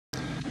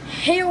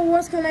Hey,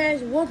 what's going on,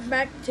 guys? Welcome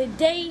back.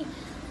 Today,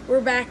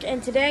 we're back,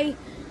 and today,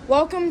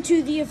 welcome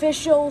to the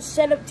official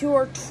setup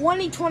tour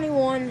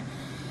 2021.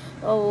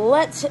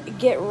 Let's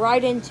get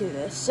right into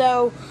this.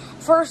 So,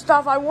 first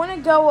off, I want to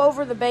go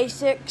over the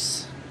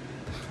basics.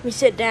 Let me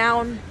sit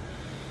down.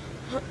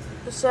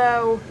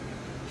 So,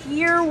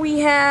 here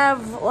we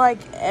have,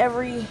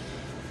 every,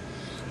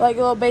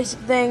 little basic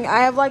thing.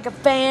 I have, a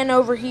fan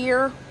over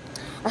here.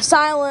 A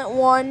silent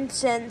one,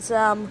 since,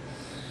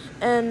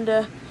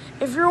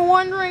 if you're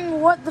wondering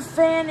what the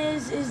fan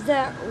is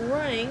that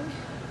running,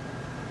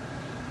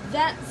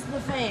 that's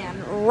the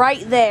fan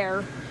right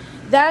there.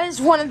 That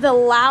is one of the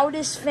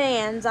loudest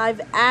fans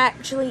I've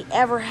actually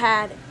ever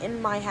had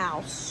in my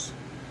house.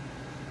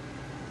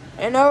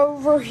 And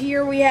over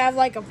here we have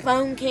a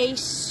phone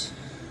case,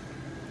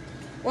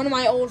 one of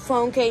my old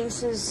phone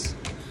cases.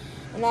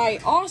 And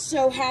I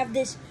also have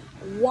this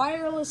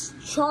wireless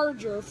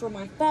charger for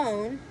my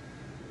phone.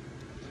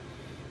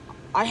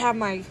 I have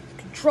my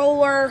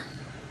controller.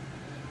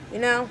 You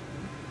know,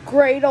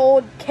 great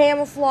old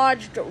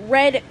camouflaged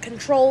red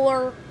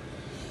controller.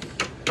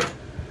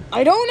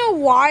 I don't know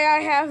why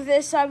I have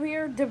this up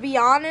here, to be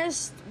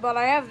honest, but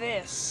I have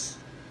this.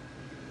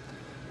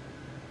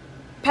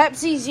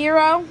 Pepsi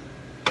Zero,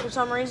 for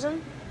some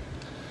reason.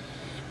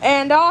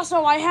 And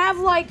also, I have,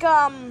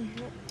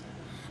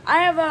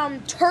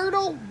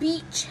 Turtle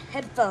Beach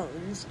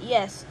headphones.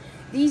 Yes,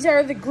 these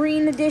are the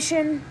green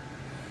edition.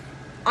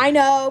 I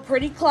know,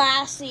 pretty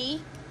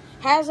classy.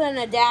 Has an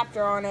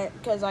adapter on it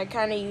because I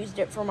kind of used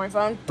it for my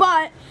phone,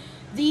 but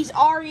these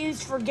are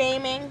used for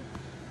gaming.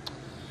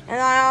 And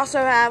I also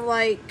have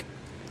a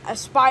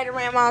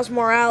Spider-Man Miles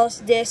Morales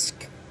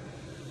disc.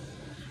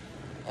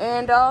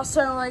 And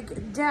also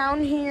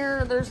down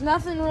here, there's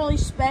nothing really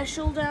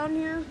special down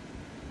here,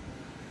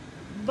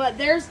 but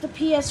there's the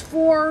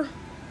PS4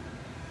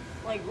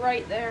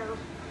 right there.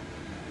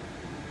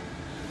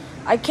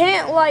 I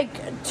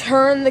can't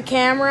turn the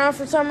camera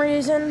for some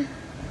reason.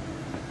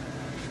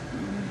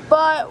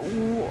 But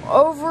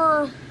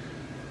I'm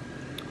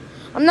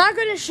not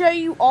going to show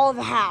you all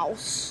the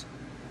house.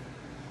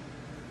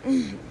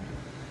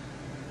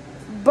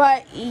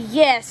 But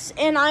yes,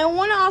 and I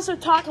want to also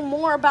talk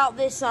more about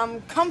this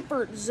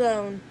comfort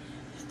zone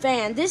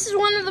fan. This is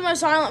one of the most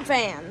silent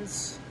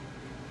fans.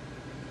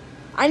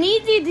 I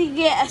needed to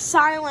get a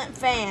silent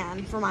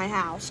fan for my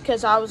house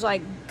because I was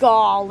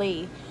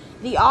golly,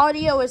 the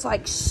audio is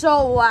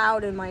so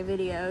loud in my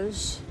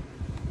videos.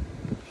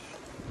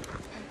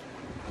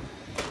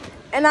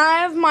 And I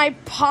have my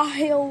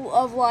pile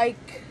of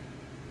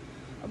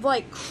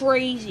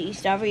crazy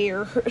stuff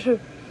here.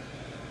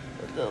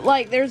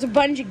 There's a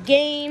bunch of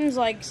games,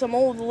 some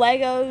old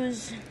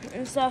Legos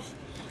and stuff.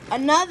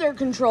 Another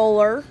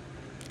controller.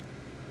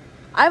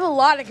 I have a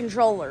lot of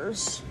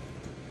controllers.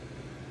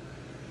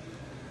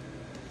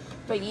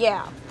 But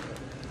yeah,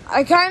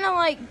 I kind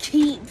of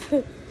keep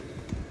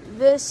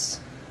this.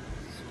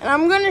 And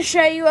I'm going to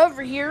show you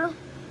over here.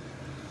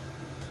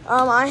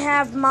 I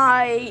have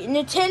my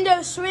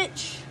Nintendo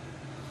Switch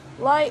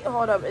light.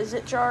 Hold up, is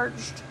it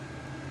charged?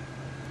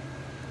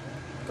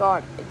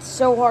 God, it's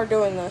so hard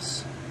doing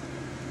this.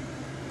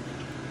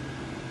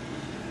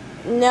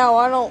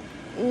 No,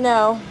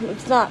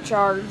 it's not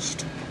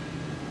charged.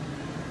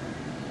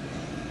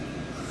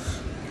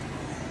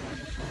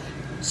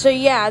 So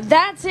yeah,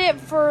 that's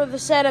it for the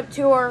setup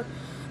tour.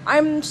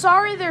 I'm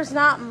sorry there's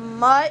not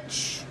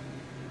much.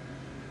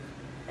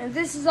 And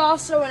this is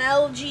also an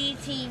LG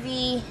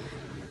TV.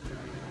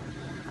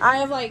 I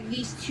have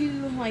these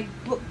two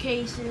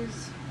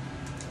bookcases.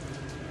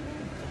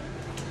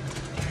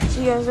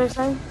 See you guys next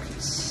time.